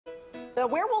The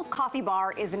Werewolf Coffee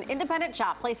Bar is an independent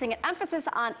shop placing an emphasis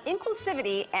on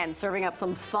inclusivity and serving up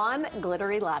some fun,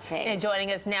 glittery lattes. And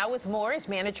joining us now with more is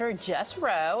manager Jess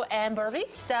Roe and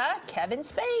barista Kevin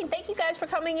Spain. Thank you guys for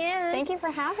coming in. Thank you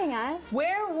for having us.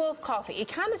 Werewolf Coffee. It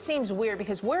kind of seems weird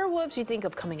because werewolves you think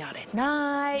of coming out at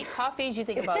night. Coffees you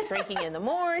think about drinking in the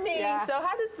morning. Yeah. So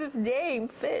how does this name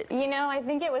fit? You know, I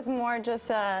think it was more just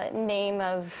a name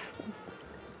of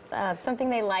something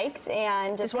they liked,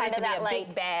 and just kind of that, like,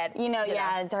 big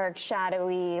bad, dark,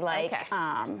 shadowy, like, okay.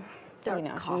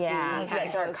 Dark coffee.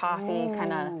 Yeah, dark coffee,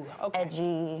 kind of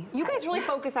edgy. You guys really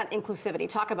focus on inclusivity.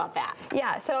 Talk about that.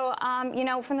 Yeah, so,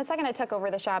 from the second I took over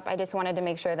the shop, I just wanted to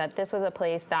make sure that this was a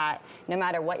place that no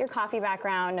matter what your coffee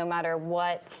background, no matter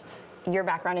what your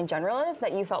background in general is,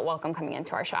 that you felt welcome coming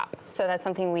into our shop. So that's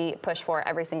something we push for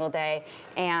every single day,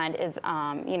 and is,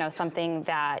 something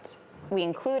that we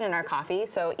include in our coffee.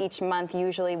 So each month,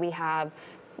 usually we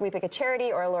pick a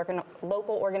charity or a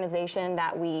local organization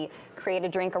that we create a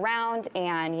drink around,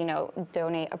 and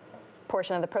donate a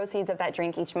portion of the proceeds of that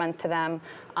drink each month to them.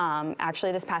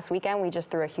 Actually, this past weekend, we just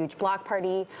threw a huge block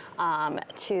party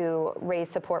to raise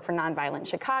support for Nonviolent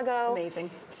Chicago.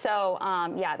 Amazing. So,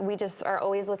 we just are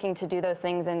always looking to do those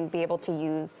things and be able to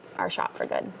use our shop for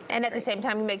good. And at the same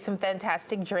time, you make some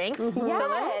fantastic drinks. Yes.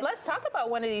 So let's talk about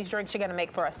one of these drinks you're going to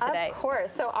make for us today. Of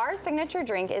course. So our signature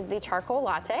drink is the charcoal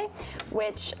latte,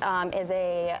 which is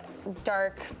a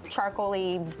dark,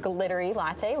 charcoaly, glittery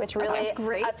latte, which really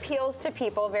appeals to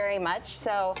people very much.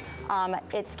 So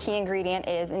its key ingredient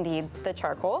is indeed the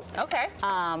charcoal. Okay.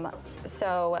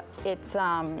 So it's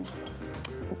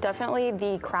definitely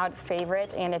the crowd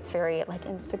favorite, and it's very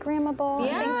Instagrammable and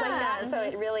things like that. So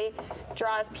it really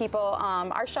draws people.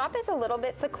 Our shop is a little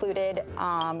bit secluded.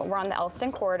 We're on the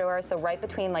Elston corridor, so right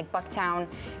between Bucktown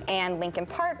and Lincoln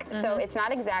Park. So it's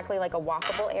not exactly a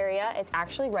walkable area. It's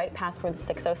actually right past where the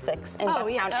 606 in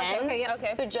Bucktown ends.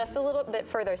 Okay. So just a little bit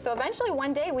further. So eventually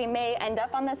one day we may end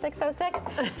up on the 606,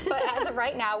 but as of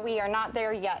right now we are not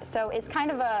there yet. So it's kind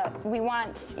of we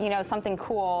want something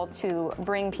cool to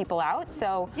bring people out.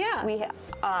 So we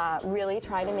really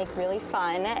try to make really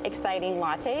fun, exciting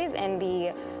lattes, and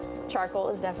the charcoal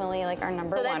is definitely our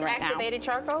number one right now. So that's activated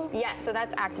charcoal? Yes, so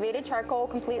that's activated charcoal,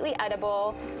 completely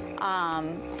edible.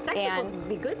 It's actually supposed to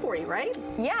be good for you, right?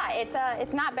 Yeah,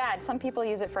 it's not bad. Some people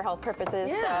use it for health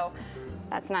purposes, so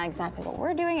that's not exactly what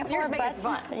we're doing it for. But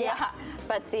fun. Yeah,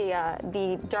 but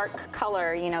the dark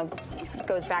color,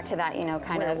 goes back to that,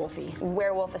 kind of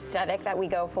werewolf aesthetic that we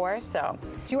go for. So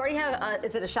you already have,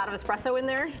 is it a shot of espresso in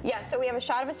there? Yeah, so we have a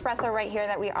shot of espresso right here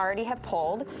that we already have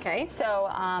pulled. Okay. So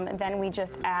then we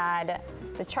just add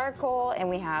the charcoal, and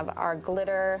we have our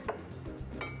glitter.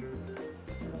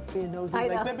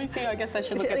 Let me see. I guess I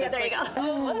should look at this. There you go.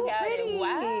 Oh, look at it.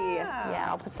 Wow. Yeah,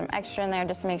 I'll put some extra in there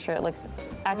just to make sure it looks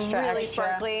extra. Really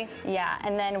sparkly. Yeah,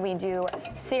 and then we do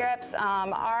syrups.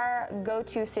 Our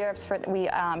go-to syrups we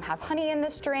have honey in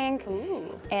this drink.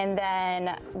 Ooh. And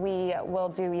then we will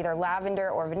do either lavender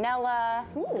or vanilla,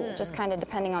 just kind of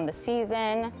depending on the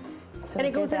season. So and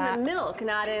it goes in the milk,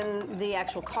 not in the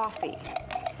actual coffee.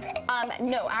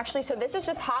 No, actually, so this is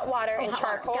just hot water and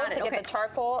charcoal to get the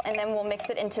charcoal, and then we'll mix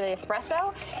it into the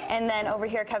espresso. And then over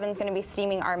here, Kevin's going to be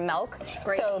steaming our milk.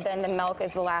 Great. So then the milk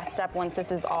is the last step once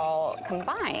this is all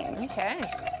combined. Okay.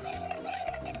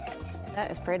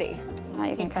 That is pretty. Now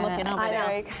you can keep looking over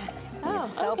there. Oh,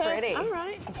 so pretty. All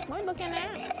right. We're looking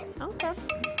at it. Okay.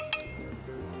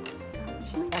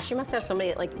 She must have so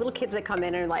many little kids that come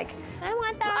in and are like, I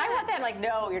want that. I want that. Like,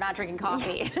 no, you're not drinking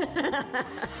coffee.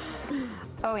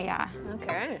 Oh yeah.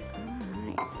 Okay.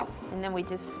 Nice. And then we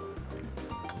just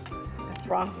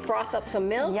froth up some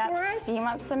milk for us. Steam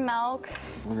up some milk.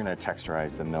 We're gonna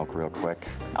texturize the milk real quick.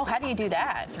 Oh, how do you do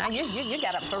that? Now you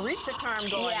got a barista term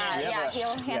going. Yeah,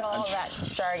 he'll handle all that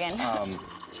jargon.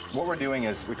 What we're doing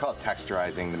is, we call it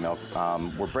texturizing the milk.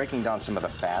 We're breaking down some of the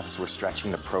fats, we're stretching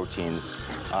the proteins,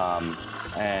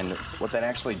 and what that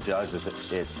actually does is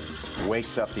it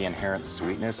wakes up the inherent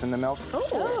sweetness in the milk,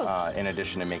 in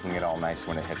addition to making it all nice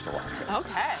when it hits the latte.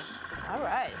 Okay, all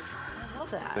right. I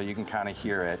love that. So you can kind of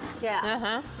hear it.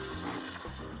 Yeah.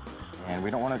 And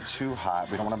we don't want it too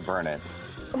hot, we don't want to burn it.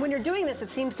 And when you're doing this, it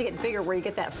seems to get bigger where you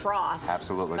get that froth.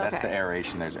 Absolutely, that's the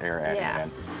aeration, there's air added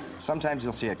in. Sometimes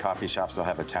you'll see at coffee shops they'll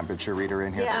have a temperature reader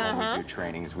in here, but when we do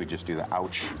trainings, we just do the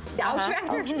ouch. The ouch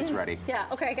factor? Ouch, it's ready. Yeah,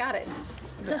 okay, got it.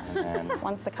 And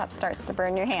once the cup starts to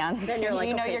burn your hands, then you're like,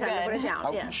 you know okay, you're time good. to put it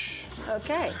down. ouch. Yeah.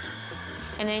 Okay.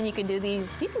 And then you can do these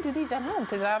at home,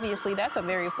 because obviously that's a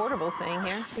very affordable thing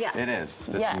here. Yes. It is.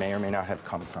 This Yes. may or may not have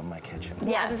come from my kitchen.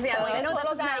 Yes, I was gonna say, so I know this that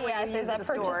little is not guy, what you yes, use is a at the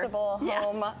store. purchasable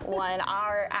home one.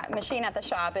 Our machine at the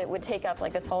shop, it would take up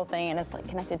like this whole thing, and it's like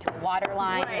connected to a water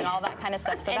line Right. and all that kind of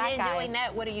stuff. So And that then guy, doing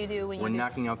that, what do you do when you When do?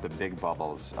 knocking out the big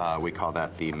bubbles, we call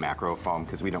that the macro foam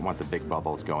because we don't want the big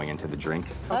bubbles going into the drink.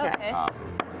 Okay.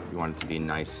 We want it to be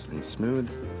nice and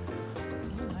smooth.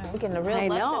 We're getting a real I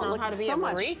lesson know, on look, how to be so a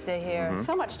much. barista here.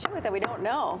 So much to it that we don't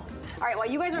know. All right, while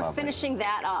you guys are Lovely. finishing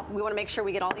that up, we want to make sure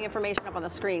we get all the information up on the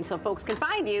screen so folks can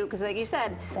find you, because like you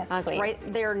said, Yes, it's please.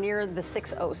 right there near the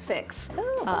 606.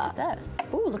 Oh, look at that.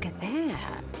 Ooh, look at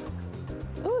that.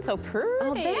 Ooh, so pretty.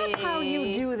 Oh, that's how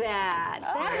you do that.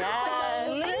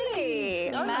 That is so pretty.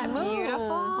 Isn't that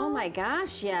beautiful? Oh my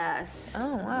gosh, yes.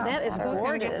 Oh, wow. That is Who's gonna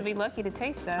get gorgeous. to be lucky to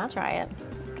taste that? I'll try it.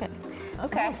 Okay.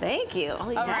 Okay. Oh, thank you. Oh,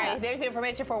 All yes. right, there's the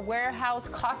information for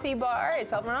Werewolf Coffee Bar.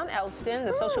 It's over on Elston.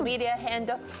 The social media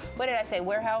handle, what did I say,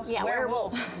 Warehouse? Yeah,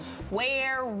 Werewolf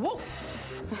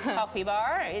Coffee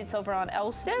Bar. It's over on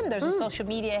Elston. There's the social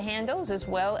media handles as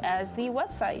well as the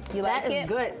website. You like That is it?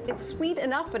 good. It's sweet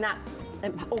enough, but not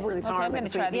overly I'm powerful. gonna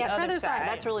try the yeah, try other the side. side.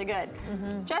 That's really good.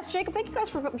 Jess, Jacob, thank you guys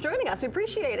for joining us. We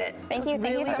appreciate it. thank you so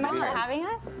much for fun. having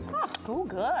us. Oh,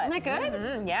 good. Isn't that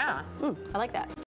good? Yeah. I like that.